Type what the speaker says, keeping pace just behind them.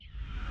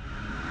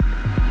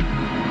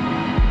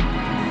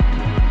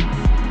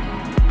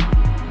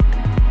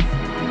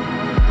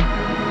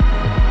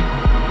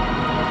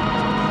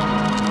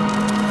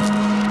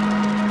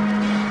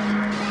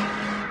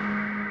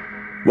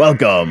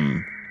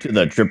Welcome to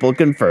the Triple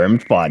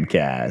Confirmed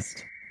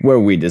podcast, where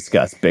we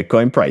discuss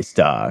Bitcoin price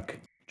talk,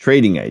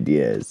 trading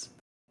ideas,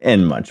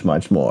 and much,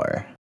 much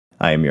more.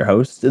 I am your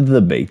host, The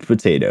Baked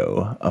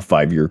Potato, a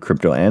 5-year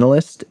crypto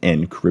analyst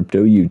and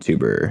crypto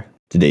YouTuber.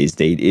 Today's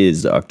date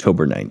is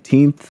October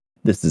 19th.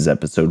 This is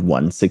episode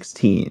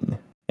 116.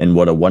 And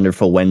what a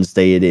wonderful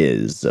Wednesday it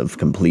is of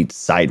complete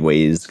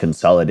sideways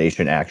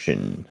consolidation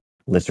action.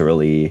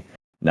 Literally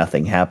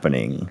nothing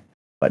happening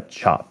but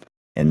chop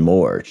and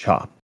more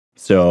chop.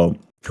 So,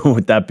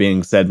 with that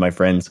being said, my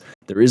friends,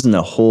 there isn't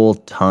a whole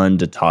ton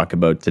to talk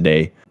about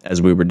today.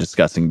 As we were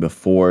discussing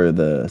before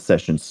the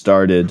session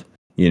started,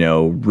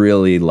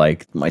 really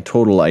like my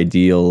total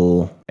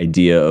ideal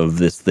idea of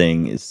this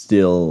thing is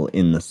still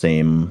in the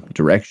same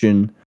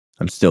direction.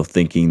 I'm still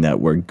thinking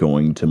that we're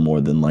going to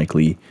more than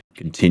likely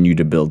continue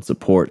to build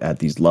support at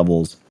these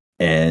levels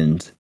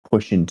and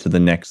push into the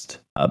next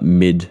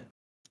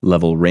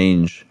mid-level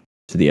range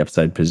to the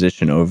upside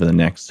position over the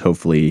next,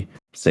 hopefully,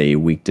 say,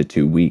 week to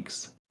 2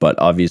 weeks. But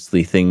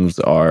obviously things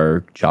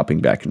are chopping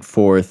back and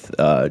forth,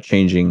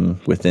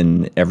 changing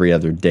within every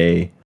other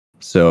day.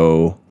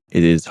 So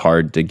it is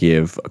hard to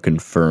give a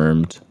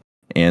confirmed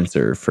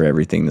answer for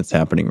everything that's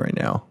happening right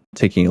now.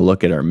 Taking a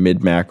look at our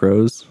mid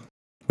macros,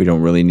 we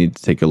don't really need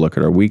to take a look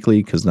at our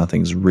weekly because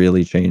nothing's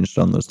really changed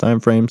on those time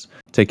frames.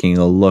 Taking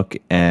a look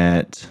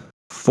at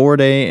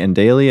 4-day and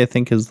daily, I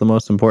think, is the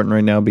most important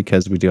right now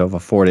because we do have a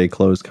 4-day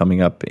close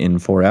coming up in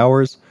 4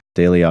 hours.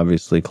 Daily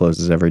obviously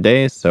closes every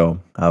day. So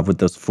with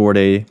those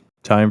 4-day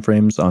time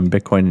frames on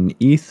Bitcoin and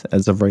ETH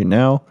as of right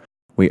now,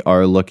 we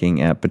are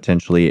looking at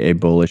potentially a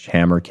bullish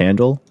hammer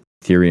candle.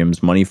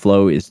 Ethereum's money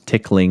flow is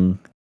tickling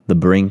the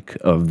brink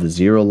of the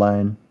zero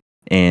line.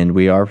 And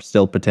we are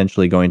still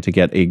potentially going to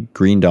get a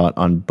green dot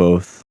on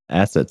both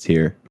assets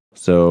here.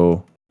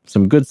 So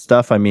some good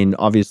stuff. I mean,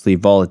 obviously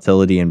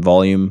volatility and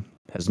volume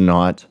has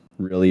not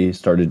really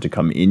started to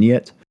come in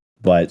yet.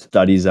 But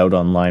studies out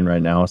online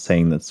right now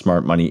saying that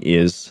smart money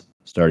is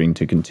starting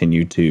to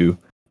continue to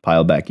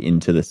pile back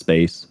into the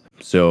space.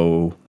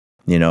 So,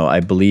 I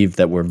believe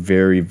that we're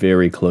very,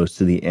 very close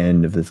to the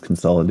end of this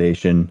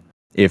consolidation,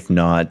 if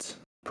not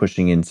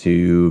pushing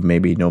into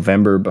maybe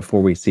November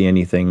before we see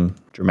anything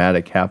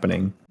dramatic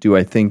happening. Do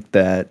I think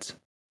that,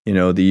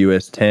 the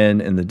US 10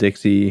 and the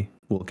Dixie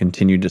will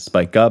continue to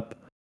spike up?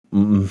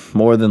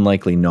 More than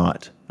likely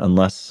not,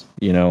 unless,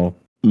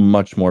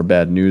 much more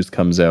bad news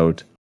comes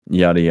out.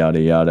 Yada, yada,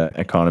 yada.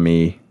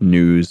 Economy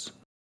news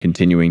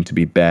continuing to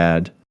be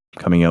bad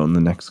coming out in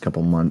the next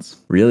couple months.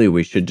 Really,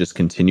 we should just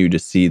continue to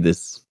see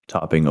this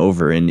topping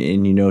over. And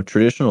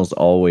traditionals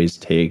always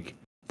take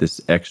this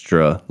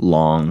extra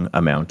long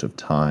amount of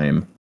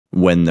time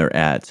when they're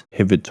at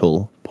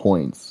pivotal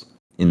points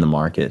in the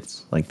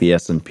markets. Like the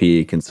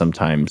S&P can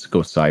sometimes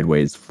go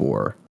sideways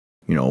for,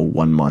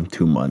 1 month,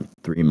 2 months,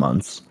 3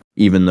 months,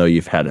 even though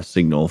you've had a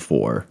signal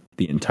for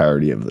the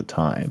entirety of the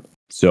time.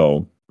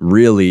 So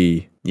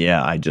really,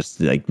 I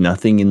just like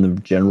nothing in the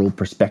general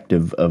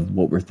perspective of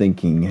what we're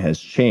thinking has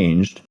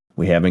changed.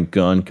 We haven't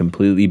gone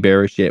completely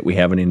bearish yet. We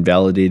haven't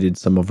invalidated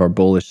some of our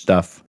bullish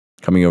stuff.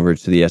 Coming over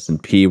to the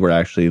S&P, we're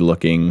actually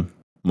looking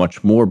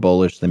much more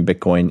bullish than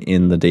Bitcoin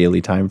in the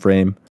daily time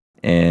frame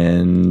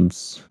and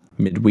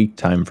midweek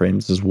time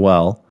frames as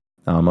well.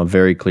 A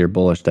very clear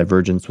bullish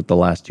divergence with the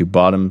last two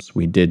bottoms.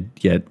 We did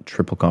get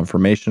triple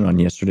confirmation on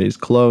yesterday's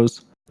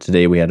close.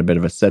 Today we had a bit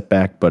of a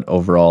setback, but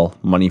overall,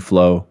 money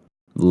flow,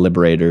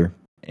 Liberator,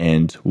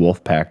 and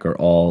Wolfpack are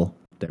all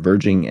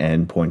diverging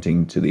and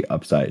pointing to the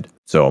upside.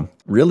 So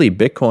really,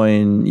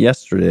 Bitcoin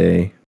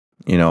yesterday,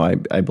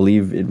 I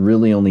believe it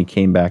really only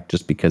came back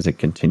just because it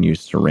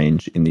continues to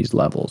range in these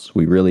levels.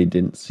 We really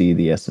didn't see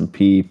the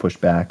S&P push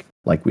back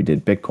like we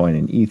did Bitcoin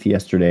and ETH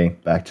yesterday,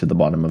 back to the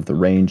bottom of the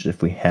range.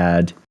 If we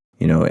had,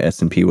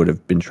 S&P would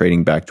have been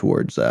trading back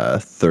towards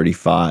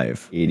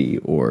 3580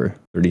 or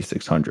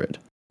 3600,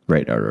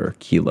 right at our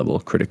key level,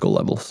 critical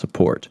level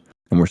support.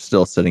 And we're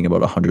still sitting about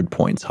 100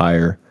 points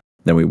higher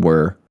than we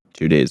were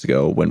 2 days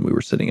ago when we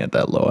were sitting at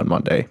that low on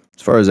Monday.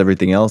 As far as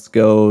everything else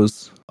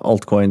goes,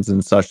 altcoins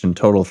and such in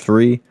total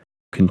 3,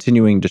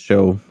 continuing to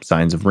show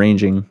signs of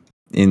ranging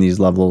in these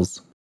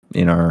levels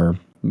in our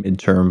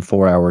midterm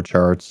 4-hour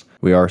charts.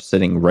 We are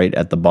sitting right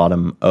at the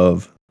bottom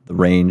of the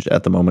range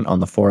at the moment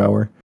on the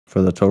 4-hour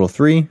for the total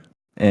 3.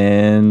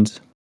 And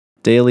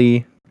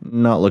daily,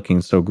 not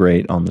looking so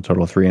great on the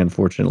total 3,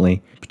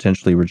 unfortunately.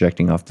 Potentially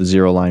rejecting off the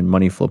zero line,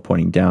 money flow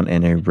pointing down,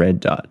 and a red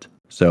dot.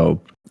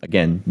 So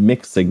again,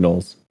 mixed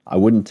signals. I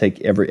wouldn't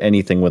take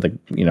anything with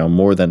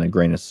more than a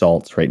grain of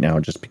salt right now,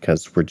 just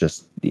because we're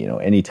just,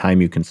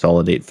 anytime you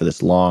consolidate for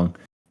this long,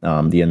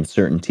 the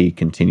uncertainty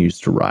continues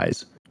to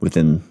rise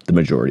within the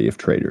majority of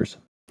traders.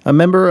 A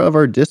member of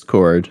our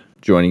Discord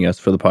joining us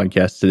for the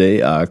podcast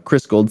today,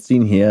 Chris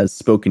Goldstein. He has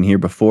spoken here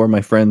before,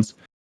 my friends.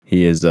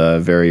 He is a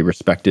very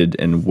respected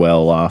and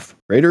well-off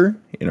trader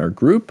in our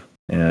group,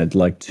 and I'd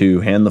like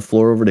to hand the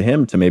floor over to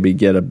him to maybe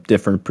get a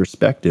different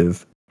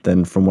perspective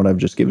than from what I've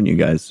just given you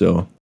guys.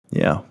 So,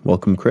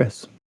 welcome,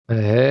 Chris.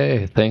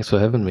 Hey, thanks for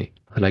having me.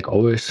 Like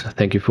always,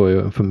 thank you for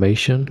your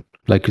information.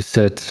 Like you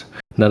said,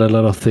 not a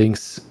lot of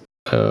things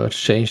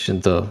changed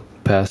in the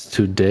past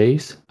 2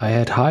 days. I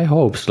had high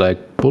hopes,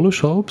 like bullish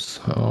hopes.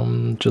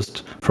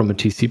 Just from a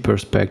TC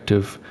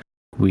perspective,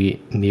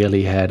 we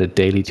nearly had a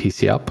daily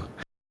TC up,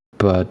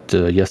 but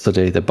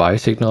yesterday the buy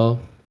signal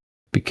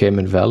became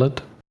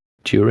invalid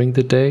during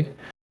the day,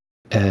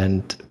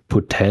 and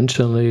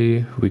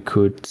potentially we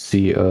could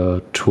see a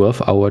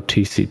 12-hour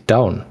TC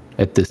down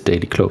at this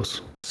daily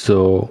close.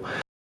 So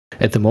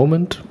at the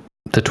moment,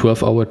 the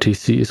 12-hour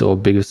TC is our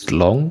biggest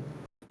long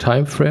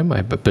time frame.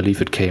 I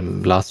believe it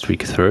came last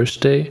week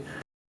Thursday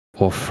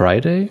or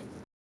Friday,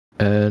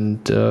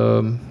 and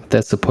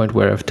that's the point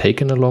where I've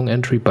taken a long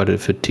entry. But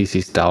if it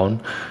TC's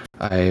down,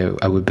 I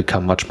will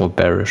become much more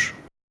bearish.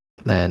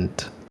 And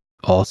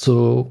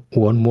also,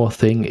 one more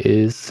thing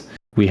is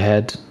we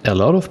had a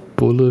lot of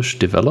bullish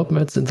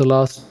developments in the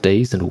last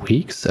days and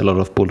weeks, a lot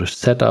of bullish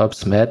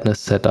setups,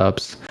 madness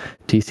setups,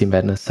 TC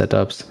madness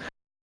setups.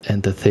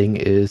 And the thing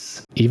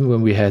is, even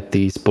when we had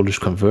these bullish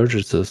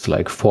convergences,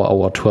 like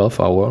 4-hour,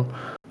 12-hour,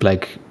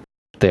 like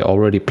they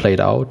already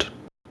played out,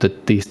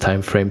 that these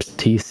time frames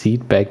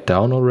TC'd back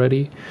down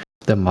already.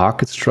 The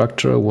market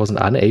structure wasn't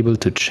unable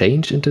to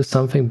change into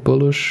something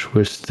bullish.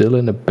 We're still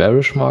in a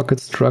bearish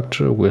market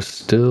structure. We're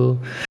still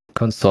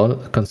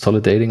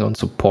consolidating on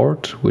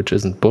support, which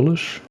isn't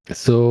bullish.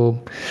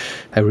 So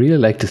I really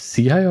like to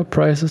see higher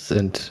prices,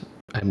 and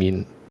I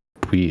mean,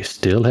 we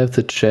still have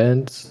the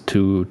chance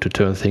to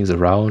turn things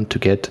around, to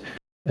get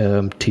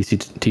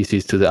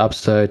TCs to the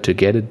upside, to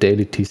get a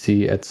daily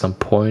TC at some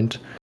point.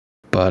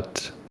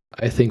 But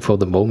I think for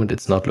the moment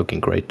it's not looking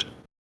great.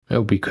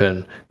 We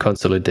can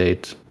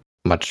consolidate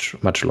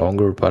much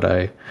longer, but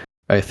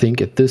I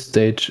think at this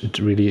stage it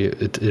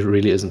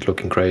really isn't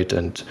looking great.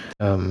 And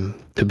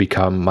to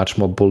become much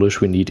more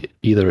bullish, we need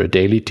either a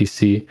daily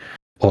TC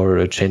or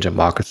a change in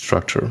market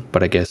structure.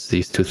 But I guess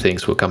these two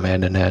things will come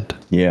hand in hand.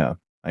 Yeah,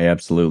 I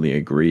absolutely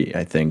agree.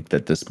 I think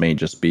that this may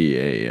just be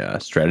a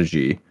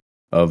strategy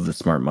of the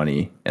smart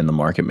money and the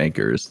market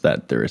makers,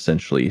 that they're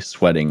essentially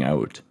sweating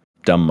out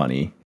dumb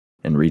money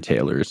and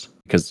retailers.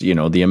 Because,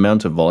 the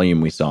amount of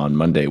volume we saw on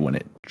Monday when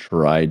it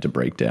tried to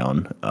break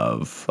down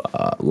of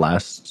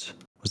last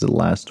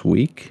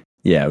week?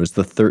 Yeah, it was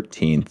the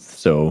 13th.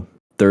 So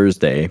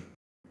Thursday,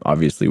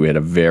 obviously, we had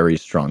a very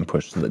strong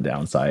push to the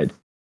downside.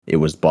 It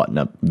was bought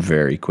up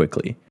very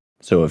quickly.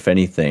 So if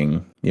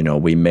anything,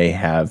 we may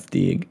have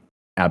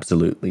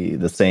absolutely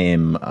the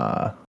same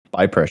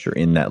buy pressure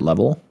in that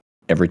level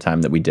every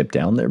time that we dip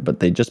down there, but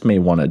they just may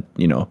want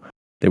to,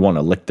 they want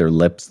to lick their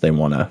lips. They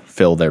want to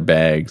fill their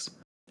bags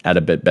at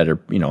a bit better,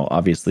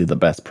 obviously the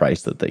best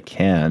price that they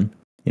can,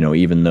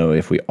 even though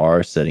if we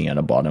are sitting at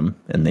a bottom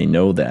and they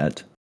know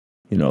that,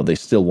 they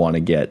still want to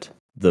get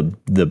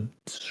the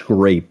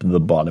scrape the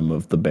bottom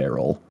of the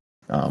barrel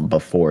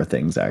before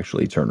things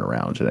actually turn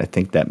around. And I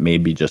think that may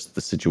be just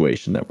the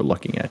situation that we're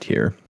looking at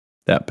here,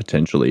 that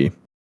potentially,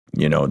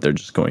 they're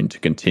just going to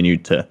continue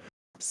to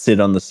sit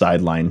on the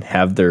sideline,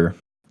 have their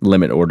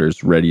limit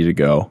orders ready to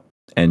go,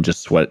 and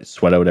just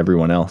sweat out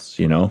everyone else,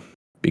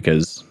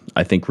 because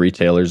I think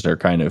retailers are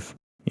kind of,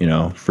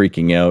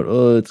 freaking out.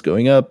 Oh, it's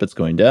going up, it's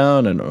going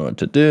down, I don't know what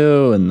to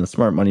do. And the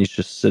smart money's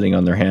just sitting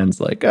on their hands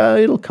like,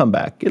 it'll come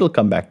back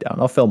down.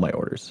 I'll fill my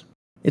orders.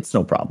 It's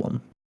no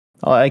problem.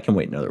 I can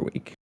wait another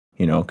week,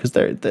 because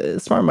the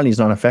smart money's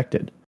not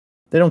affected.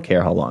 They don't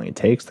care how long it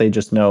takes. They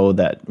just know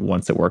that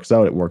once it works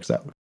out, it works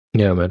out.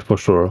 Yeah, man, for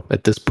sure.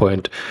 At this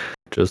point,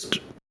 just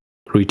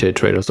retail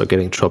traders are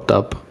getting chopped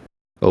up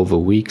over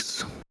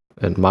weeks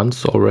and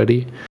months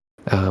already,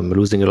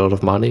 losing a lot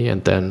of money.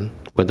 And then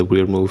when the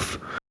real move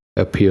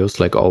appears,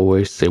 like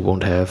always, they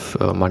won't have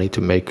money to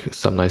make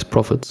some nice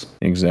profits.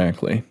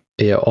 Exactly.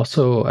 Yeah,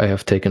 also, I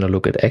have taken a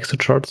look at exit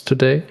charts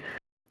today,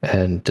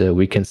 and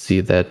we can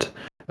see that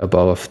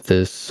above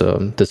this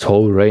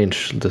whole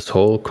range, this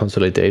whole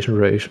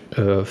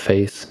consolidation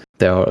phase,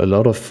 there are a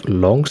lot of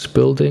longs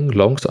building.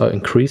 Longs are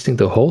increasing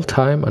the whole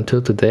time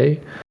until today,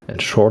 and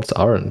shorts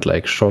aren't.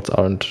 Like, shorts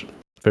aren't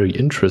very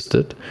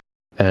interested.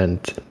 And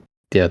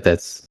yeah,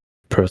 that's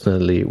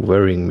personally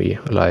worrying me.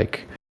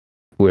 Like,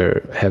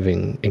 we're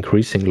having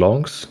increasing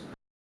longs,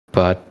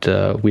 but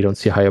we don't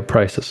see higher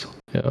prices.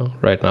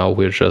 Right now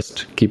we're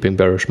just keeping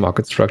bearish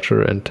market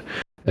structure, and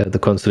the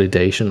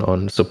consolidation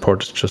on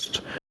support is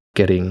just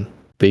getting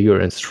bigger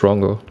and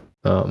stronger.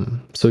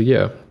 So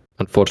yeah,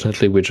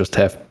 unfortunately, we just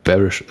have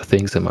bearish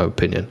things, in my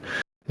opinion.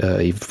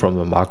 Even from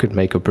a market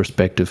maker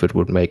perspective, it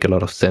would make a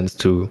lot of sense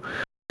to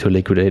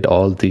liquidate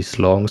all these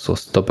longs or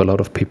stop a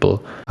lot of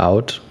people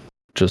out,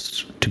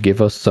 just to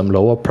give us some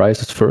lower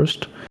prices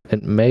first,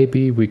 and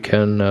maybe we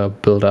can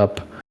build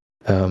up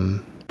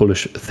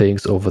bullish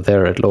things over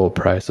there at lower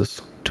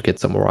prices to get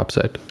some more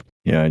upside.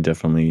 Yeah, I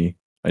definitely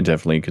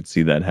could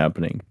see that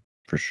happening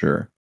for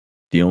sure.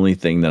 The only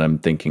thing that I'm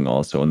thinking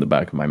also in the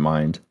back of my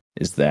mind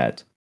is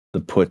that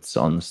the puts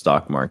on the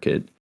stock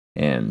market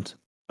and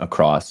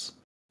across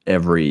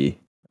every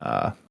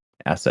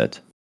asset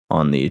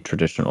on the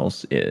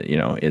traditionals,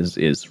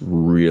 is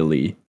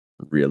really,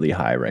 really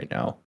high right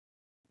now.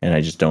 And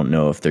I just don't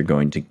know if they're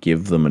going to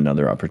give them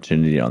another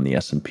opportunity on the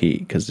S&P,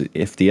 because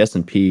if the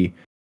S&P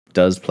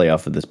does play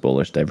off of this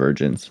bullish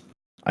divergence,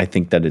 I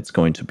think that it's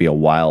going to be a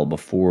while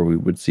before we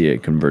would see a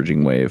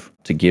converging wave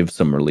to give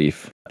some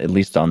relief, at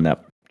least on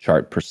that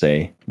chart per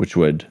se, which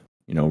would,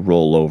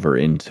 roll over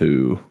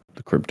into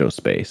the crypto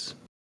space.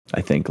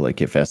 I think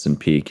like if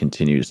S&P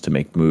continues to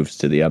make moves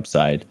to the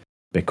upside,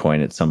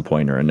 Bitcoin at some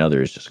point or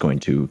another is just going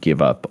to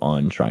give up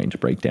on trying to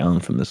break down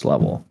from this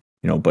level.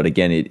 But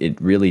again, it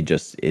really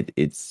just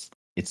it's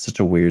such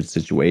a weird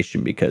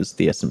situation because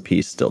the S&P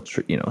is still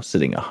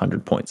sitting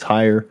 100 points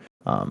higher.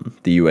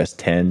 The US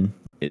 10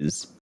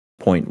 is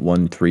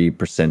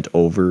 0.13%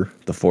 over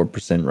the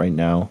 4% right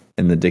now,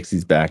 and the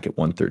Dixie's back at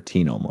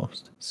 113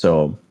 almost.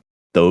 So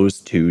those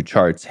two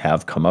charts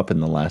have come up in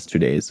the last 2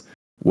 days,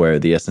 where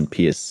the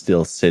S&P is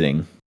still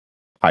sitting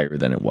higher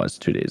than it was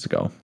 2 days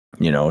ago.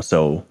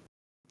 So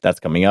that's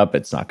coming up.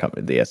 It's not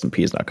coming. The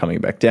S&P is not coming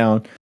back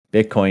down.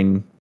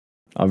 Bitcoin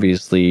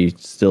obviously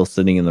still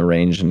sitting in the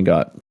range and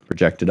got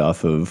projected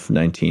off of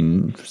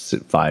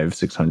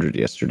 19,600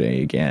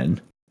 yesterday again.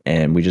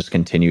 And we just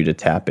continue to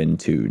tap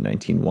into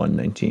 19,100,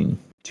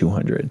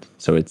 19,200.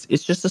 So it's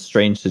just a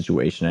strange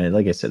situation.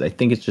 Like I said, I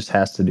think it just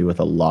has to do with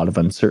a lot of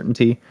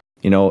uncertainty.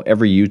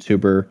 Every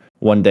YouTuber,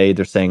 one day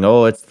they're saying,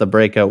 oh, it's the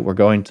breakout, we're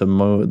going to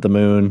the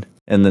moon.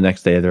 And the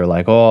next day they're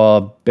like,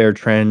 oh, bear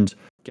trend,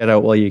 get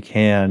out while you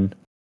can.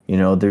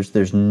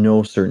 There's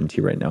no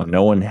certainty right now.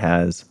 No one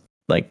has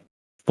like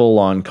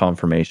full-on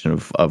confirmation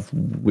of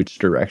which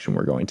direction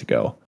we're going to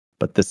go.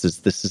 But this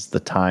is the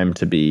time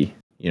to be,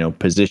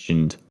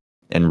 positioned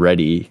and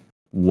ready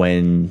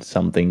when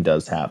something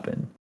does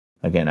happen.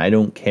 Again, I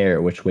don't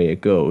care which way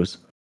it goes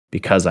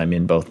because I'm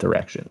in both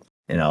directions.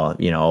 And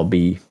I'll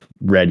be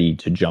ready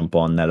to jump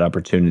on that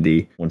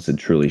opportunity once it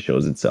truly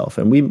shows itself.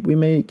 And we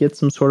may get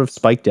some sort of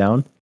spike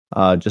down,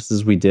 just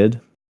as we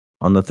did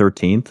on the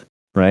 13th,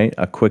 right?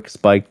 A quick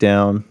spike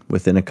down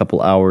within a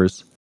couple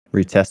hours,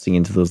 retesting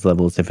into those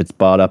levels. If it's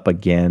bought up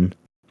again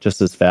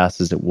just as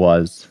fast as it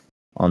was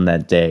on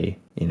that day,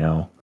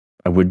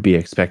 I would be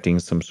expecting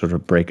some sort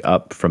of break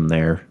up from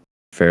there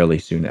fairly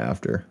soon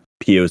after.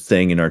 Pio is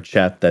saying in our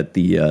chat that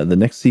the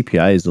next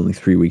CPI is only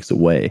 3 weeks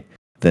away.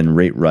 Then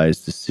rate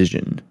rise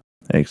decision.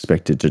 I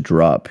expect it to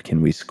drop.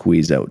 Can we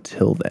squeeze out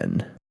till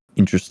then?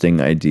 Interesting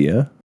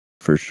idea,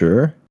 for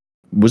sure.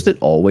 Was it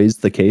always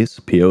the case,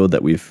 Pio,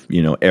 that we've,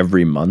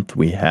 every month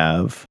we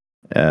have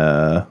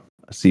a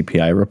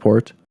CPI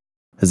report?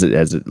 Has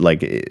it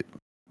like,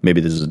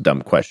 maybe this is a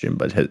dumb question,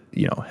 but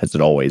has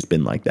it always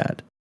been like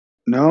that?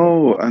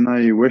 No, and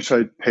I wish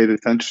I'd paid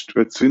attention to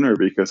it sooner,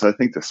 because I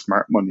think the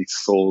smart money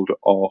sold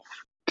off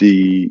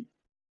the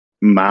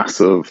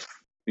massive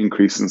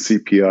increase in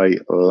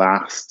CPI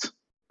last,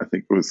 I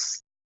think it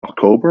was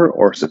October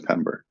or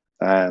September.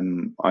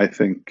 I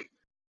think,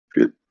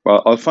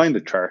 well, I'll find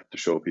a chart to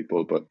show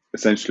people, but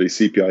essentially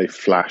CPI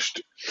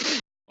flashed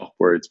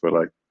upwards by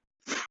like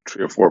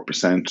 3 or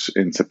 4%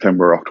 in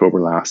September,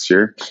 October last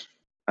year.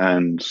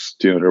 And,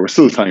 there was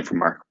still time for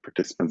market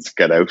participants to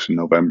get out in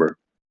November.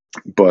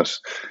 But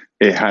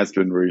it has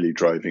been really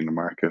driving the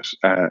market.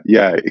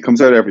 It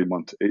comes out every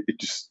month.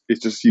 It's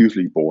just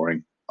usually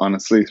boring.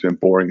 Honestly, it's been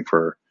boring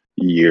for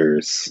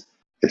years.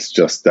 It's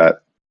just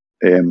that,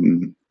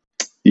 this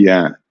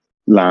time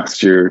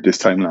last year,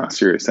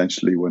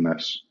 essentially, when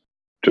it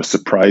just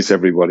surprised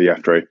everybody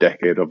after a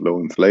decade of low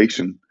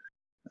inflation,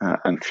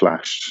 and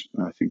flashed.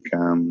 I think,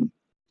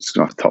 it's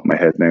not off the top of my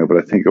head now, but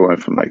I think it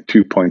went from like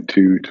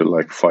 2.2 to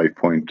like 5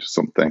 point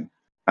something.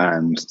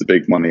 And the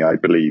big money, I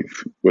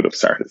believe, would have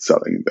started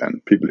selling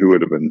then. People who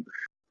would have been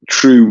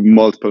through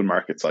multiple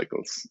market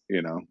cycles,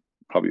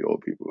 probably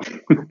old people.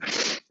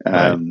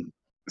 Right.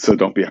 So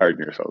don't be hard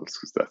on yourselves,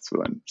 because that's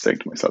what I'm saying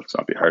to myself. It's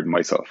not be hard on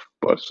myself,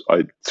 but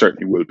I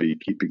certainly will be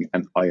keeping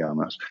an eye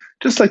on it.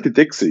 Just like the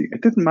Dixie,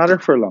 it didn't matter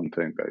for a long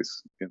time,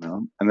 guys,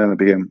 and then it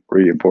became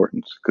really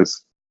important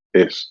because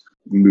it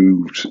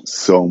moved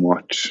so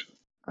much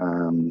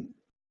from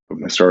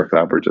historical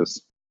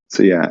averages.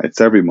 So yeah,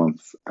 it's every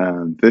month.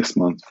 And this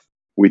month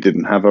we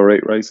didn't have a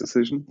rate rise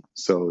decision,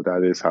 so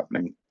that is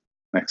happening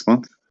next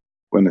month,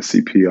 when the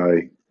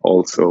CPI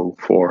also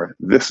for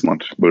this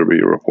month will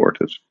be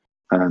reported.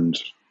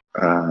 And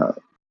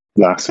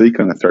last week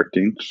on the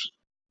 13th,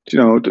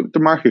 the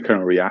market kind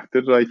of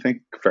reacted, I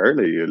think,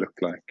 fairly. It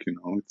looked like,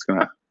 it's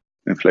gonna,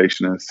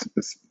 inflation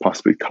is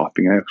possibly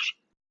topping out.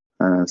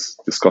 As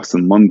discussed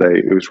on Monday,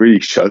 it was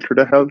really shelter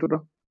that held it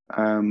up.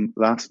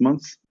 Last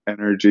month,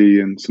 energy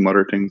and some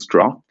other things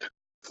dropped.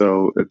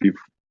 So it'd be,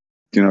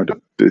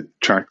 the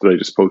chart that I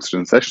just posted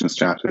in sessions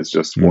chat is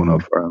just one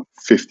of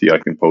 50 I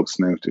can post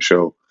now to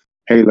show,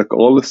 hey, look,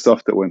 all the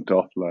stuff that went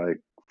up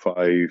like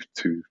 5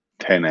 to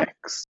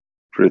 10x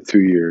for the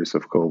 2 years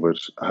of COVID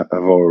have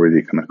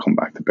already kind of come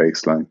back to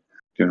baseline.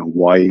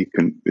 Why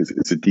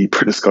it's a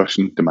deeper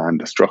discussion, demand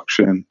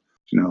destruction,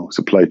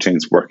 supply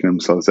chains working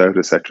themselves out,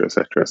 etc.,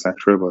 etc.,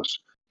 etc. But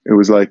it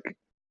was like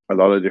a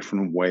lot of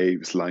different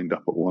waves lined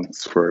up at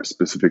once for a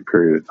specific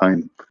period of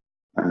time,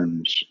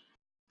 and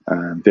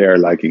they are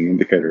lagging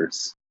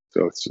indicators.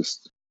 So it's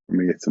just, for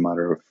me, it's a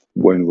matter of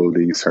when will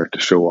these start to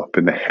show up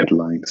in the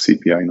headline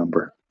CPI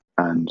number?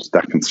 And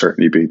that can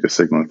certainly be the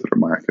signal to the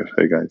market,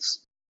 hey guys.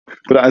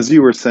 But as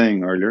you were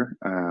saying earlier,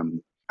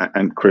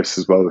 and Chris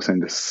as well was saying,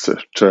 this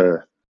such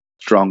a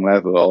strong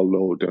level,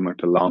 although the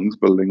amount of longs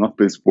building up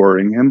is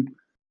worrying him.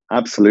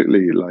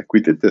 Absolutely. Like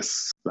we did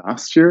this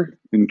last year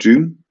in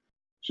June,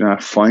 a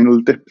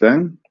final dip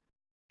down,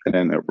 and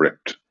then it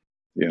ripped,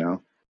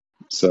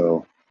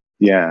 So,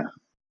 yeah,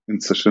 in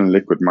such an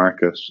liquid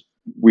market,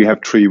 we have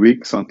 3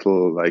 weeks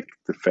until like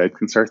the Fed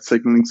can start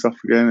signaling stuff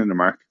again, and the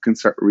market can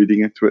start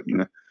reading into it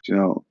in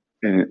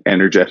an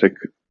energetic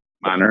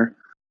manner.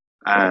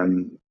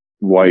 And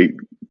why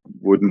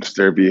wouldn't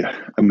there be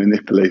a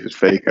manipulated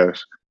fake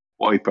out,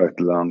 wipe out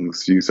the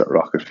longs, use that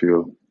rocket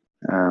fuel?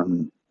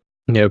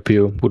 Yeah,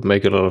 fuel would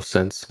make a lot of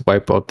sense.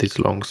 Wipe out these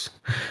longs,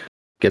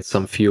 get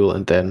some fuel,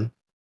 and then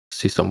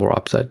see some more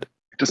upside.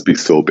 Just be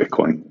so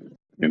Bitcoin,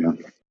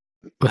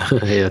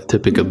 Yeah,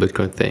 typical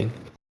Bitcoin thing.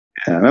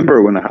 Yeah, I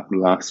remember when it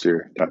happened last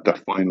year,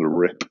 that final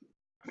rip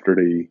after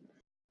the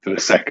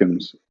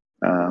second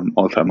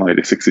all-time high,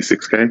 the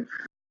 66K,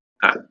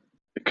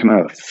 it kind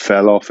of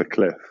fell off a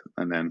cliff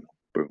and then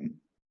boom.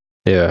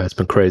 Yeah, it's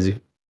been crazy.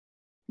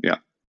 Yeah.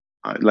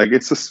 Like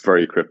it's just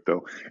very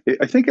crypto.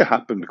 I think it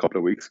happened a couple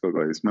of weeks ago,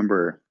 guys.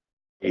 Remember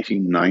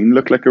 89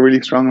 looked like a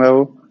really strong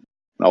level.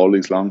 All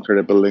these longs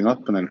started building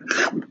up and then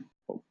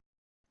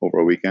over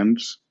a weekend,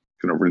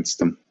 kind of rinsed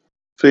them.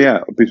 So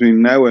yeah,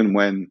 between now and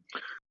when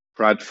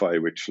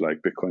TradFi, which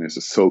like Bitcoin is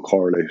just so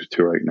correlated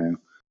to right now,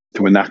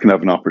 to when that can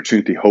have an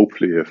opportunity,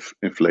 hopefully if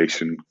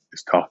inflation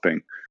is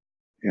topping,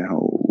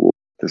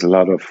 there's a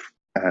lot of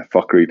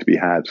fuckery to be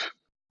had,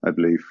 I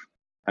believe.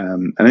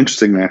 And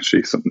interestingly,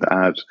 actually, something to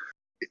add,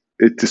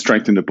 to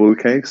strengthen the bull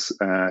case,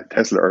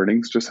 Tesla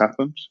earnings just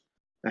happened.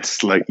 That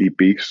slightly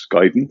beat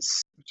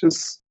guidance, which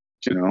is,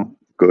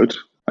 good,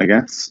 I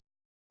guess.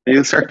 And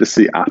you'll start to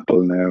see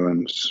Apple now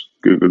and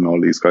Google and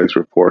all these guys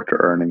report their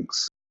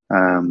earnings.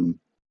 And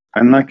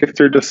like if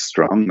they're just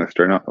strong, if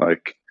they're not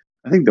like,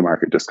 I think the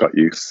market just got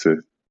used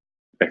to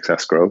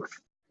excess growth,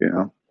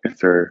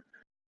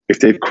 if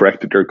they've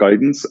corrected their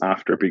guidance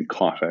after being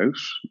caught out,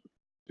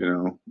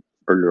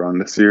 earlier on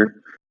this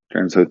year,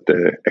 turns out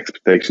the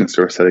expectations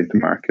they were setting to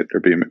market,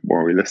 they're being a bit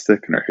more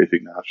realistic and they're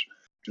hitting that.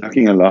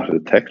 Looking at a lot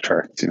of the tech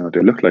charts, they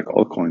look like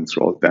altcoins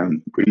are all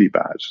down really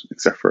bad,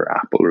 except for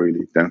Apple,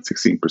 really down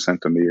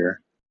 16% on the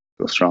year.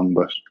 So strong,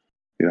 but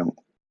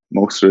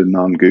most of the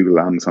non-Google,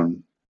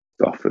 Amazon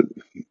stuff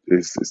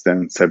is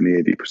down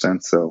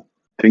 70-80%. So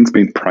things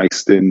being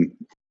priced in,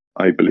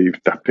 I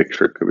believe that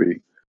picture could be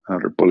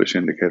another bullish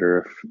indicator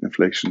of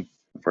inflation.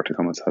 Inverted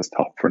commas has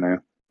top for now.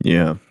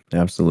 Yeah,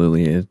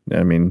 absolutely.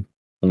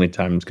 Only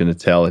time's going to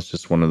tell. It's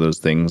just one of those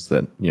things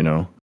that,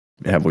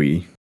 have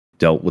we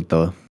dealt with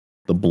the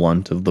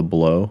blunt of the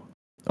blow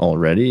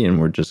already and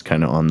we're just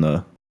kind of on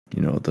the,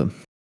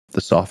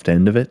 the soft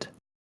end of it?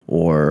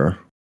 Or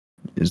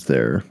is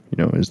there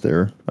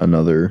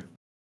another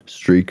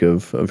streak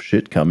of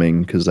shit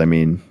coming? Because,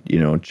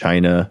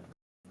 China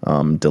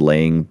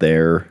delaying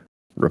their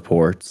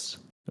reports,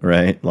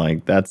 right?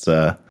 Like that's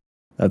a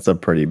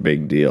pretty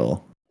big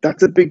deal.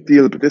 That's a big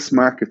deal, but this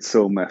market's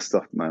so messed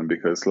up, man,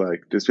 because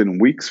like there's been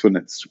weeks when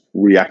it's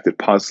reacted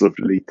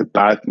positively to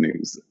bad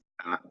news.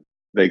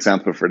 The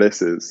example for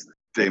this is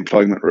the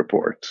employment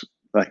report.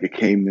 Like it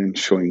came in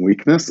showing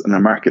weakness and the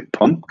market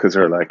pumped because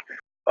they're like,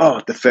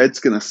 oh, the Fed's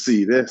going to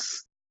see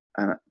this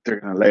and they're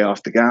going to lay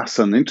off the gas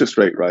on interest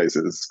rate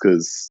rises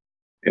because,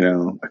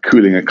 a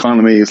cooling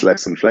economy is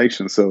less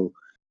inflation. So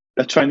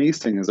that Chinese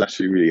thing is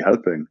actually really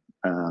helping.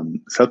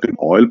 It's helping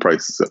oil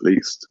prices at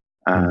least.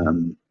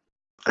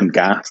 And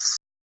gas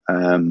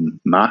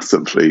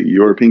massively.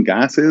 European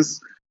gas is,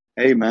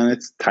 hey man,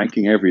 it's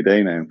tanking every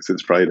day now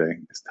since Friday.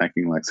 It's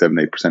tanking like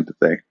 7-8% a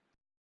day.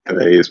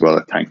 Today as well,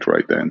 it tanked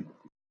right down.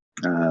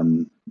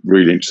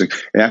 Really interesting.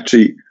 And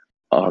actually,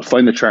 I'll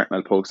find the chart and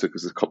I'll post it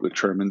because there's a couple of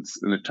Germans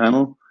in the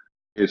channel.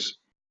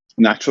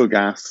 Natural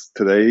gas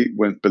today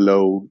went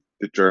below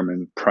the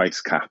German price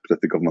cap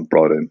that the government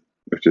brought in,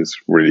 which is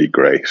really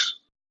great.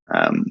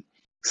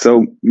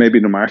 So maybe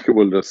the market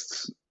will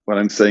just, what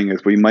I'm saying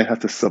is we might have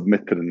to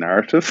submit to the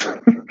narrative,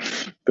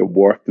 the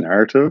warped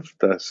narrative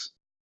that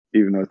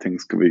even though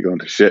things could be going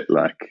to shit,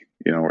 like,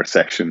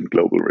 recession,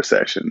 global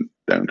recession,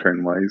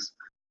 downturn wise,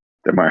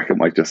 the market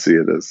might just see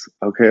it as,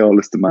 okay, all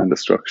this demand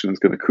destruction is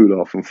going to cool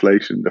off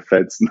inflation. The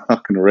Fed's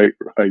not going to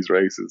raise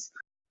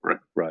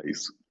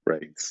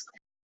rates.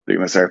 They're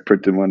going to start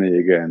printing money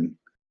again.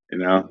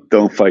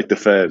 Don't fight the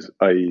Fed,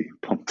 i.e.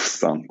 pump the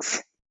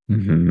stonks.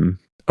 Mm-hmm.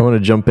 I want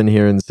to jump in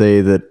here and say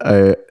that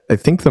I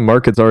think the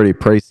market's already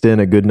priced in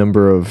a good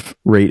number of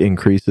rate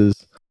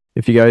increases.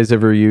 If you guys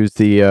ever use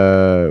the,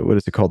 what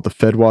is it called? The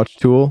FedWatch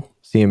tool,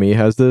 CME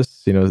has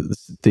this,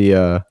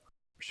 the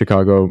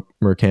Chicago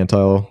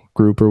Mercantile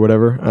Group or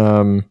whatever.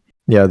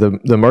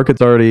 The market's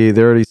they're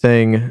already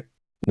saying,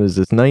 is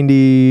this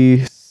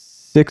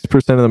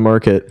 96% of the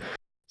market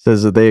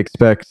says that they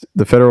expect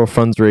the federal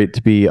funds rate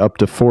to be up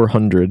to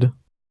 400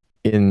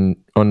 on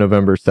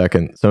November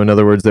 2nd. So in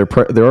other words, they're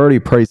already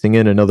pricing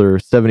in another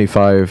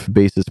 75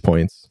 basis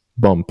points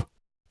bump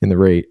in the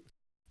rate.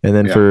 And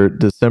then Yeah. for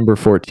December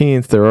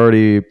 14th, they're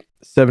already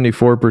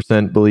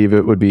 74% believe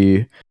it would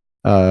be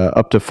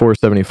up to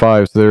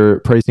 475. So they're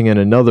pricing in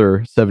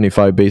another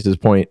 75 basis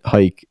point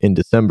hike in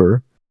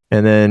December.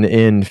 And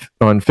then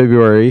on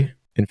February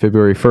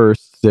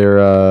 1st,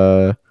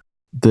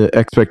 the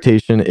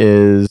expectation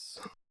is,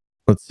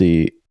 let's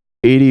see,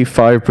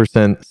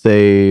 85%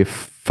 say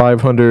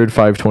 500,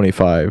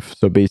 525.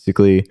 So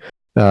basically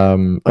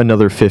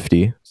another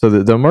 50. So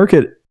the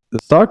market, the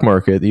stock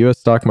market, the US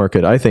stock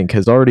market, I think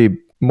has already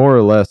more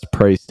or less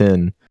priced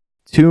in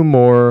 2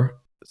 more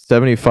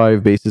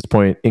 75 basis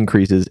point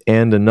increases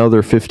and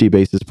another 50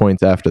 basis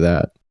points after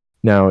that.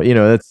 Now,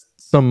 that's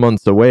some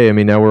months away. I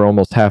mean, now we're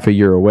almost half a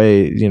year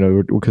away,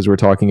 because we're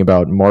talking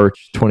about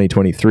March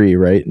 2023,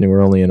 right? And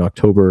we're only in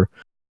October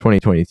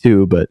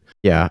 2022. But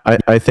yeah,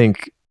 I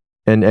think,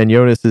 and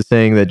Jonas is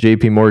saying that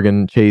JP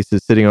Morgan Chase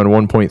is sitting on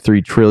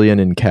 1.3 trillion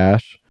in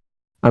cash.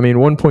 I mean,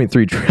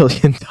 1.3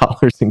 trillion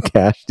dollars in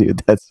cash,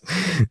 dude.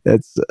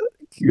 That's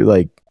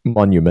like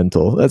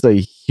monumental. That's a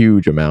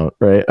huge amount,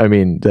 right? I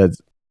mean,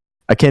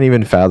 I can't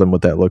even fathom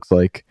what that looks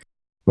like.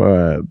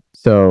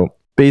 So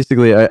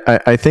basically,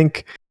 I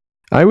think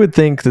I would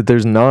think that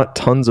there's not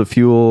tons of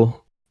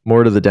fuel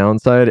more to the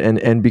downside,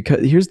 and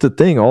because here's the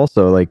thing,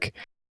 also, like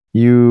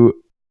you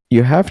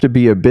have to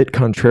be a bit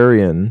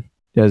contrarian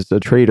as a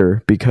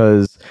trader,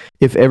 because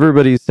if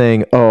everybody's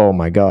saying, "Oh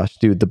my gosh,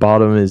 dude, the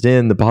bottom is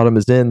in,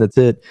 that's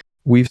it,"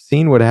 we've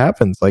seen what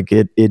happens. Like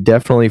it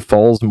definitely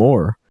falls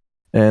more.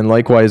 And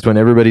likewise, when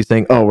everybody's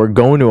saying, "Oh, we're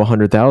going to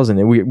 100,000,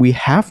 and we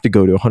have to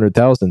go to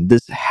 100,000.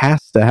 This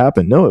has to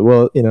happen." No,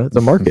 well, it's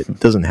a market. It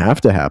doesn't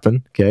have to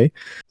happen. Okay,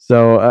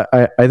 so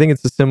I think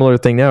it's a similar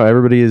thing now.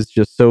 Everybody is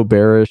just so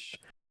bearish.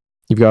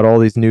 You've got all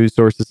these news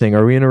sources saying,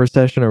 "Are we in a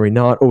recession? Are we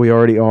not? Oh, we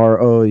already are."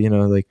 Oh,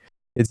 like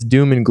it's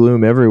doom and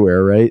gloom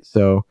everywhere, right?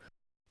 So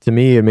to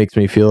me, it makes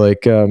me feel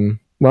like,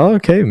 well,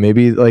 okay,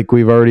 maybe like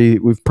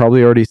we've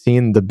probably already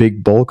seen the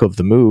big bulk of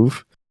the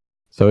move.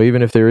 So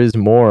even if there is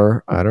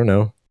more, I don't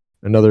know,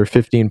 another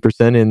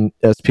 15% in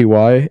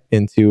SPY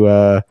into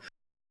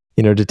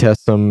to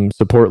test some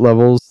support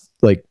levels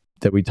like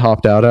that we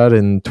topped out at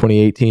in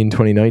 2018,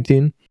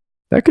 2019.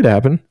 That could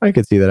happen. I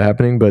could see that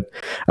happening, but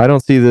I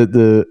don't see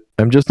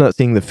I'm just not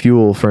seeing the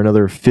fuel for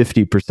another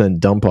 50%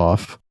 dump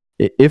off.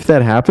 If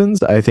that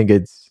happens, I think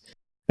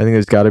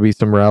there's got to be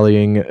some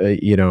rallying,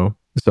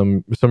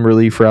 some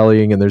relief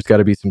rallying, and there's got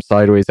to be some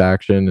sideways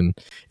action, and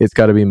it's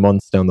got to be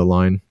months down the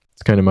line.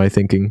 It's kind of my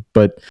thinking,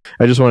 but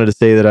I just wanted to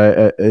say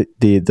that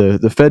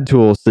the Fed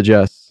tool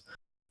suggests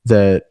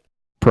that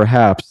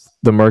perhaps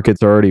the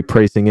market's already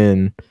pricing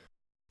in,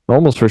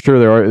 almost for sure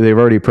they've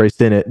already priced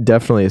in it,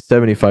 definitely a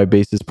 75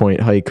 basis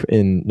point hike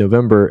in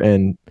November,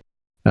 and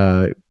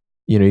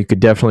you could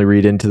definitely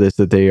read into this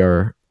that they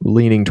are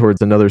leaning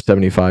towards another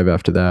 75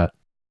 after that.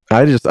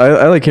 I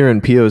like hearing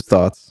Pio's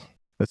thoughts,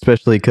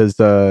 especially because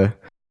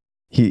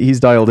he's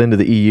dialed into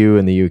the EU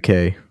and the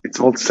UK. It's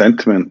all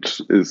sentiment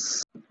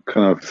is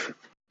kind of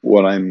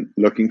what I'm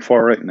looking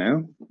for right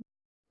now,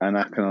 and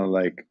that kind of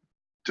like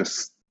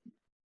just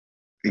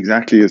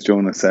exactly as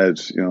Jonah said,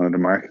 the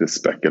market is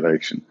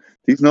speculation.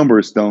 These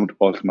numbers don't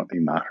ultimately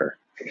matter.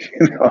 I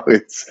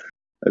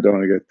don't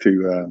want to get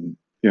too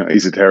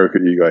esoteric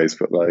with you guys,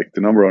 but like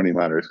the number only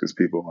matters because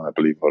people want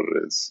to believe what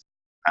it is.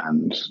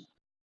 And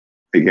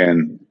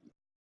again,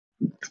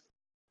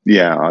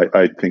 yeah,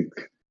 I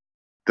think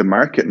the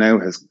market now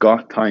has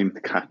got time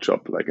to catch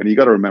up. Like, and you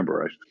got to remember,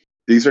 right?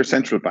 These are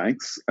central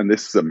banks, and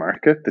this is a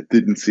market that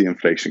didn't see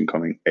inflation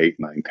coming 8,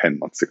 9, 10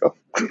 months ago.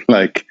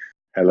 Like,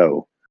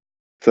 hello.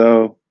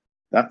 So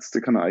that's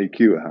the kind of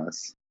IQ it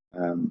has,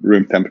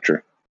 room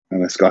temperature,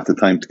 and it's got the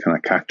time to kind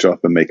of catch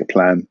up and make a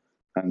plan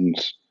and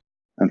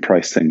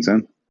price things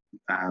in.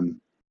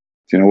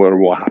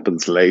 What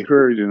happens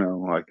later?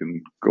 I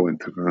can go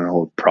into the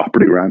whole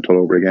property rant all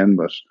over again,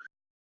 but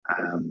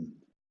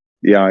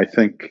yeah, I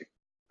think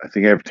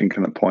everything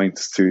kind of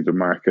points to the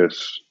market.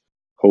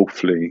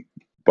 Hopefully,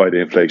 by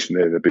the inflation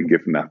data, they've been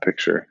given that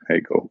picture.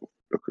 Hey, go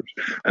lookers.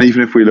 And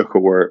even if we look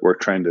at where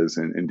trend is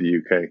in the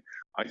UK,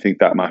 I think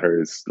that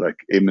matter is like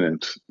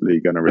imminently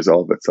going to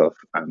resolve itself,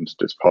 and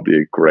there's probably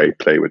a great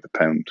play with the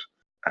pound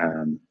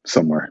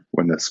somewhere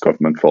when this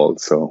government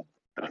falls. So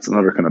that's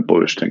another kind of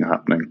bullish thing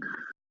happening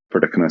for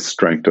the kind of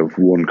strength of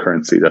one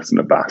currency that's in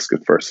a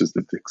basket versus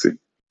the Dixie.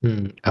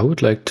 I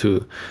would like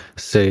to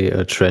say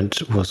a trend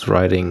was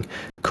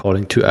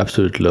calling to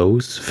absolute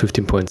lows,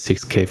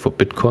 15.6k for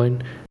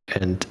Bitcoin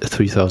and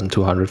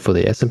 3,200 for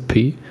the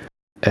S&P.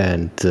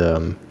 And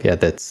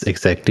that's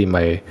exactly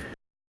my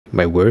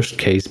worst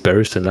case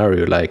bearish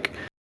scenario. Like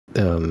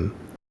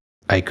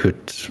I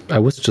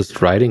was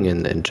just writing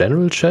in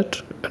general chat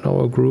in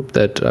our group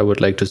that I would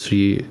like to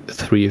see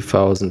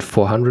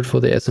 3,400 for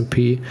the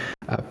S&P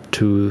up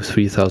to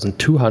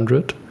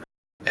 3,200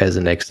 as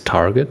a next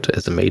target,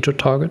 as a major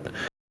target.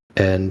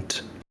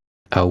 And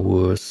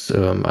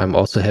I'm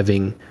also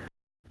having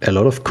a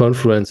lot of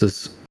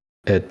conferences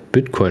at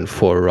Bitcoin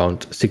for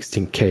around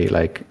 16k.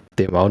 Like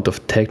the amount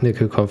of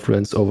technical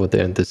conference over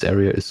there in this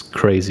area is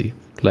crazy.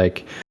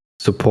 Like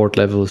support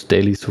levels,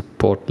 daily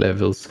support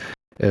levels,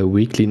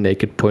 weekly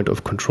naked point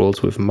of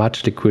controls with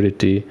much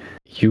liquidity,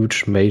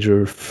 huge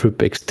major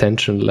FIB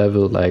extension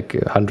level, like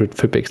 100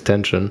 FIB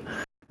extension.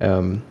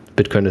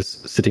 Bitcoin is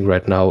sitting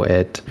right now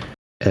at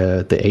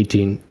the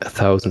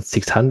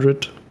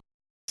 18,600,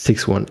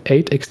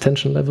 618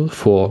 extension level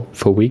for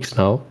weeks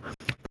now.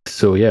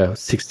 So yeah,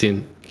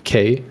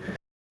 16K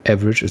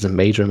average is a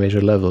major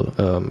level.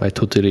 I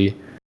totally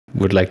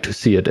would like to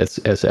see it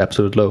as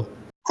absolute low.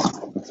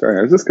 Sorry,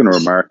 I was just going to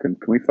remark, and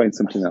can we find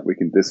something that we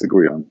can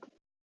disagree on?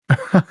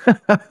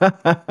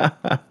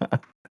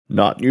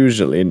 Not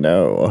usually,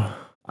 no.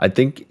 I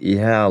think,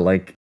 yeah,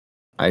 like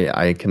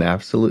I can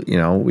absolutely,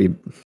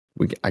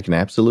 I can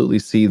absolutely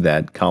see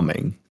that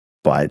coming,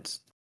 but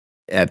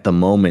at the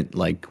moment,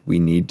 like, we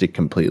need to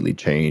completely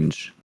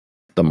change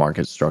the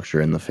market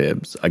structure in the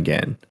fibs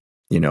again,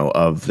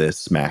 of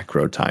this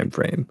macro time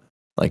frame.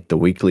 Like, the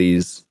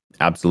weeklies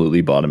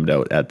absolutely bottomed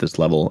out at this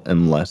level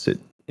unless it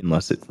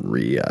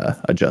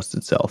readjusts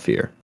itself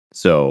here.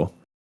 So,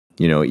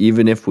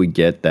 even if we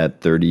get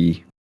that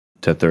 30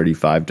 to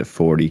 35 to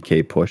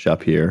 40K push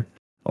up here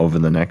over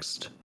the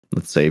next,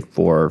 let's say,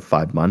 4 or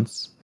 5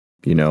 months,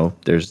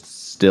 there's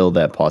still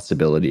that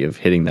possibility of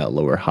hitting that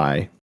lower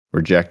high,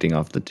 rejecting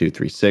off the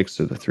 236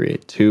 or the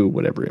 382,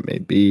 whatever it may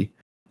be,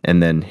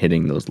 and then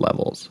hitting those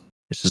levels.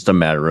 It's just a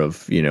matter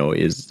of,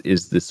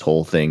 is this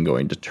whole thing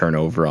going to turn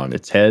over on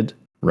its head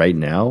right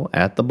now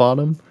at the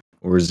bottom,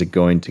 or is it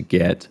going to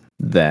get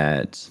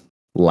that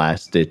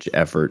last ditch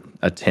effort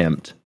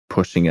attempt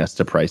pushing us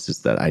to prices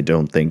that I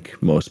don't think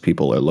most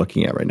people are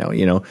looking at right now?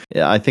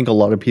 I think a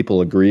lot of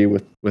people agree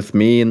with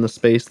me in the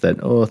space that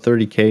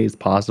 30K is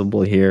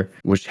possible here,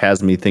 which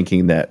has me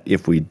thinking that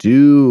if we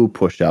do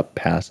push up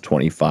past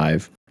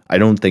 25, I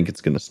don't think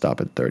it's going to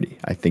stop at 30.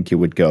 I think it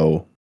would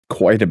go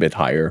quite a bit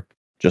higher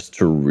just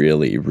to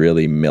really,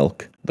 really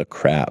milk the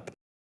crap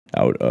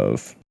out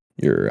of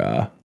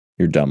your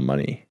dumb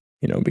money,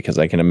 because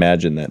I can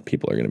imagine that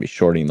people are going to be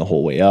shorting the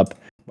whole way up.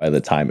 By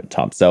the time it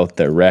tops out,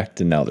 they're wrecked,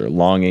 and now they're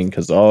longing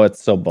because,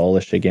 it's so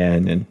bullish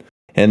again.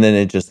 And then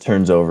it just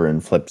turns over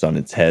and flips on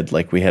its head.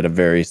 Like, we had a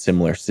very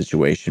similar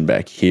situation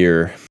back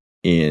here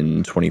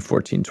in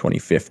 2014,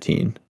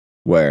 2015,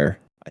 where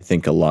I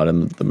think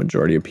the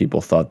majority of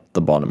people thought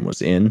the bottom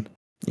was in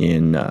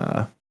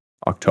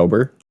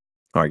October,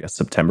 or I guess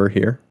September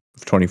here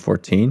of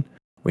 2014.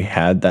 We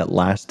had that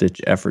last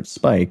ditch effort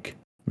spike,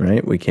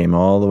 right? We came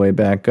all the way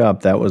back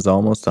up. That was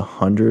almost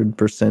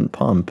 100%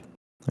 pump.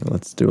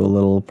 Let's do a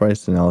little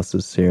price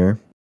analysis here.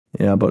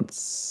 Yeah,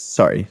 it's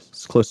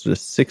closer to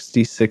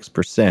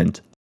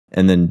 66%,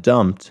 and then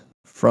dumped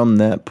from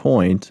that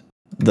point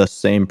the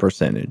same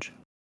percentage,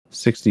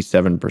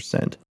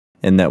 67%.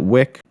 And that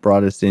wick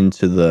brought us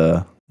into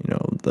the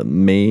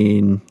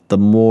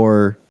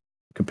more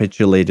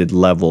capitulated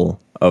level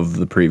of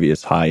the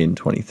previous high in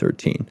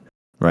 2013,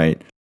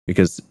 right?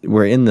 Because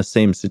we're in the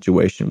same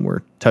situation.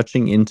 We're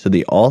touching into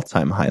the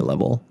all-time high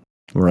level,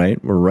 right?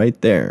 We're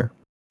right there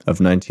of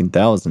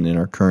 19,000 in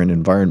our current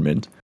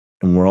environment,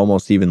 and we're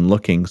almost even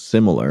looking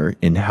similar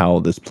in how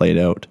this played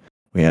out.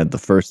 We had the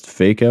first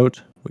fake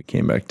out, we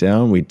came back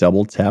down, we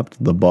double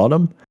tapped the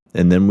bottom,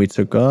 and then we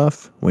took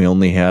off. We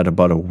only had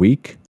about a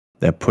week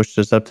that pushed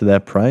us up to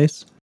that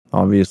price.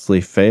 Obviously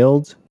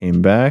failed,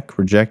 came back,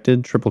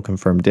 rejected, triple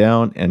confirmed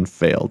down, and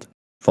failed,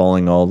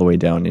 falling all the way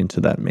down into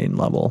that main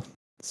level.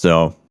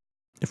 So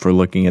if we're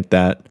looking at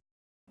that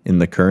in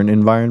the current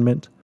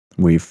environment,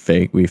 we've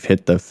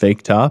hit the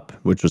fake top,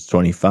 which was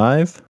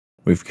 25.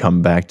 We've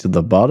come back to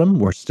the bottom.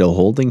 We're still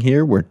holding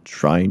here. We're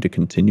trying to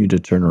continue to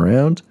turn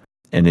around.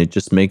 And it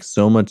just makes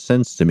so much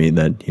sense to me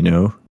that,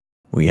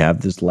 we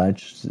have this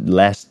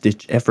last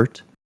ditch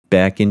effort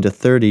back into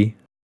 30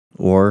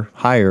 or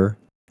higher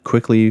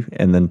quickly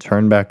and then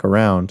turn back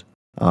around.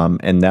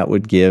 And that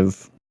would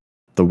give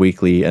the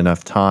weekly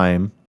enough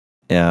time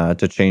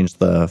to change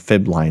the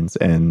fib lines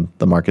and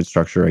the market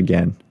structure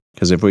again.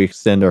 Because if we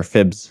extend our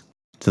fibs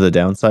to the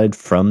downside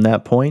from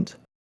that point,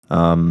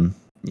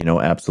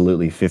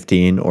 absolutely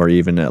 15 or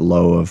even a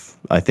low of,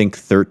 I think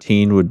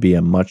 13 would be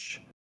a much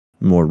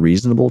more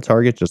reasonable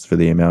target just for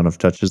the amount of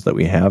touches that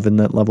we have in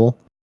that level.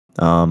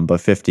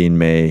 But 15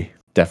 may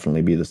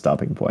definitely be the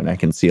stopping point. I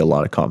can see a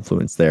lot of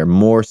confluence there,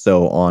 more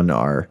so on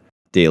our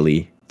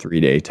daily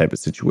 3-day type of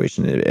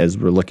situation. As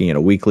we're looking at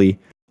a weekly,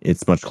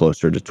 it's much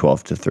closer to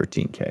 12 to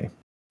 13K.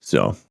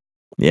 So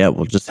yeah,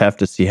 we'll just have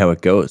to see how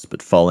it goes.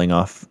 But falling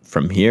off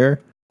from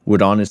here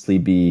would honestly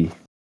be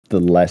the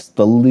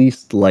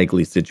least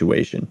likely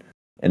situation,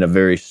 and a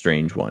very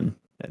strange one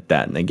at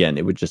that. And again,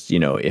 it would just,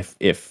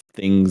 if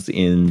things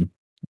in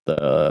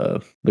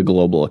the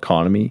global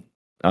economy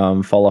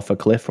fall off a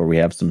cliff, or we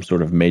have some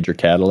sort of major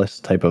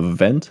catalyst type of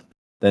event,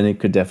 then it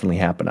could definitely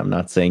happen. I'm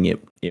not saying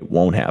it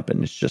won't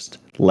happen. It's just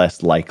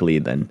less likely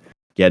than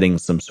getting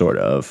some sort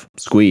of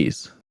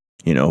squeeze.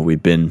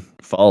 We've been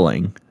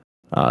falling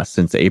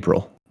since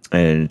April,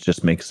 and it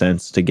just makes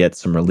sense to get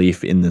some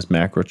relief in this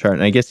macro chart.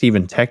 And I guess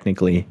even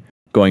technically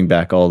going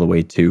back all the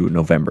way to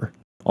November,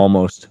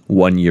 almost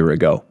 1 year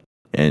ago.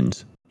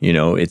 And,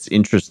 it's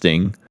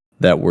interesting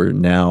that we're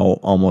now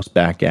almost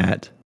back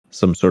at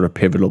some sort of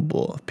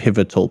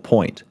pivotal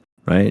point,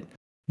 right?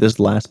 This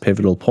last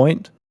pivotal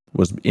point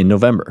was in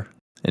November,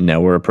 and now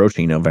we're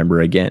approaching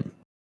November again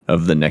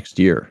of the next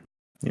year.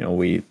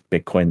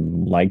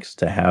 Bitcoin likes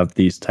to have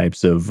these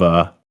types of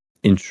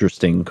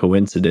interesting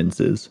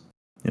coincidences.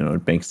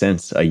 It makes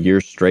sense. A year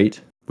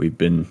straight, we've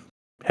been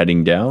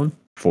heading down.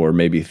 For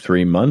maybe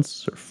 3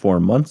 months or 4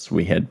 months,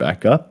 we head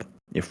back up.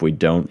 If we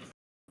don't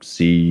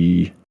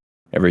see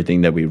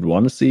everything that we would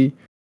want to see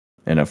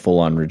and a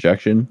full-on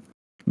rejection,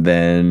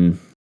 then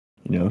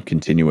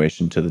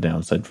continuation to the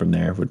downside from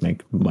there would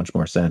make much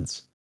more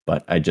sense.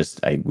 But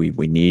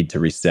we need to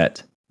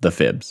reset the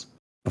fibs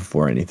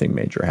before anything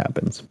major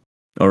happens.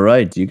 All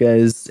right,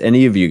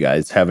 any of you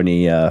guys have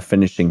any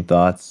finishing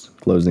thoughts,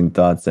 closing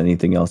thoughts,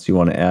 anything else you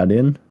want to add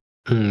in?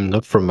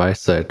 Not from my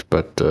side,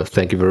 but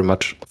thank you very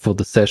much for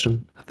the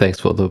session. Thanks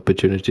for the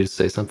opportunity to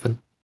say something.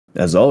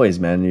 As always,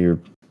 man, you're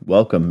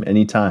welcome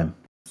anytime.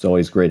 It's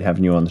always great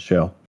having you on the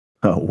show.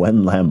 Oh,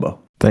 when Lambo.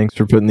 Thanks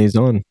for putting these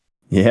on.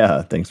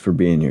 Yeah, thanks for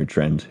being here,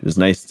 Trend. It was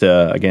nice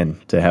to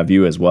have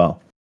you as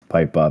well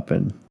pipe up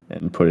and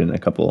put in a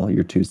couple of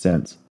your 2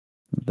 cents.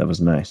 That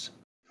was nice.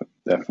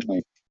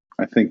 Definitely.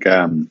 I think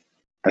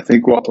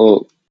what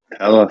will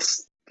tell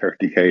us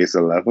 30K is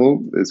a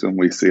level is when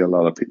we see a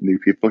lot of new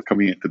people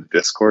coming into the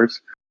Discord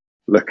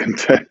looking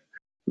to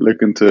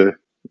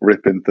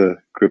rip into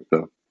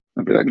crypto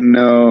and be like,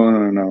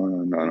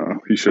 no,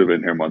 you should have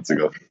been here months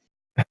ago.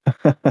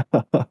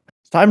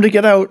 It's time to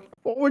get out.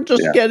 Well, we're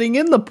just getting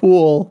in the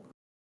pool.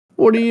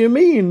 What do you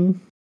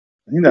mean?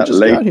 I think that just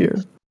got here.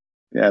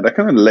 Yeah, that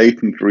kind of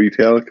latent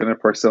retail kind of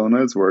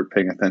persona is worth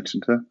paying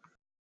attention to.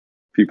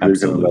 People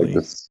Absolutely. Are going to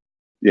like this.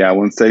 Yeah,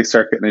 once they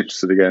start getting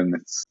interested again,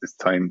 it's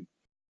time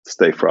to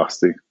stay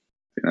frosty.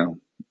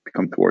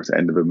 Become towards the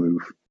end of a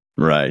move.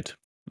 Right.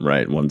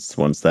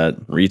 Once that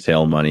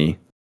retail money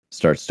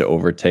starts to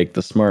overtake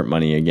the smart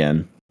money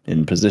again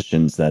in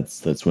positions,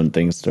 that's when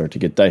things start to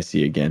get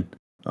dicey again.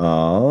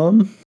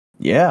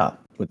 Yeah.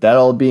 With that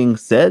all being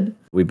said,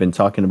 we've been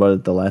talking about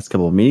it the last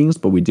couple of meetings,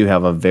 but we do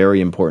have a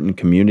very important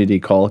community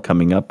call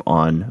coming up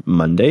on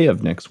Monday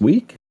of next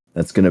week.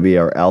 That's going to be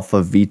our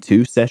Alpha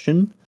V2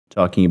 session,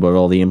 talking about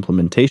all the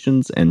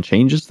implementations and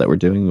changes that we're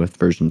doing with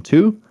version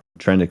 2.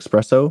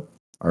 Trendespresso,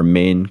 our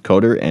main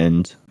coder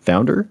and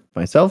founder,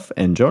 myself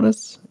and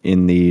Jonas,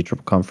 in the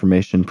Triple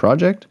Confirmation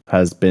project,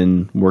 has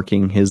been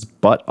working his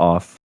butt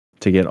off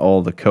to get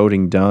all the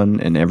coding done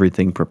and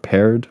everything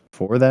prepared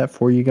for that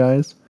for you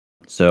guys.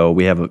 So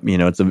we have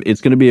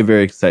it's going to be a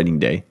very exciting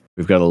day.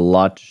 We've got a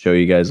lot to show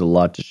you guys, a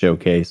lot to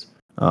showcase.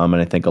 And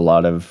I think a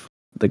lot of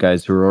the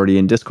guys who are already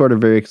in Discord are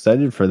very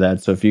excited for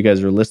that. So if you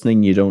guys are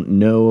listening, you don't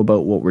know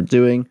about what we're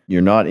doing,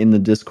 you're not in the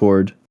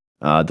Discord,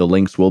 the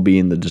links will be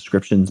in the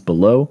descriptions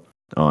below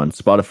on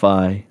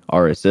Spotify,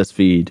 RSS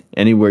feed,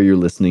 anywhere you're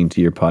listening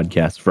to your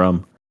podcast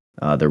from.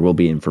 There will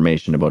be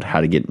information about how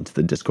to get into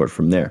the Discord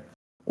from there.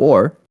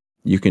 Or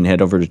you can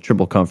head over to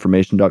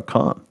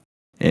tripleconfirmation.com.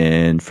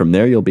 And from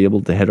there, you'll be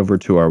able to head over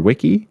to our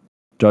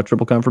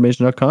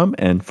wiki.tripleconfirmation.com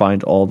and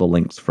find all the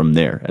links from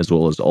there, as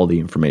well as all the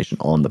information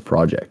on the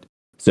project.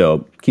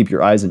 So keep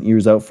your eyes and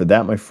ears out for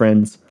that, my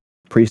friends.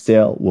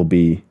 Pre-sale will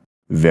be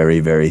very,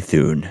 very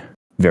soon.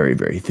 Very,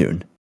 very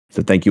soon.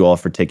 So thank you all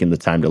for taking the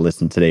time to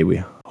listen today.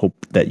 We hope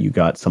that you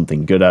got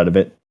something good out of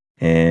it.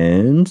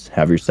 And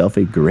have yourself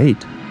a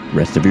great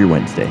rest of your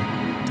Wednesday.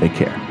 Take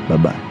care.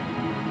 Bye-bye.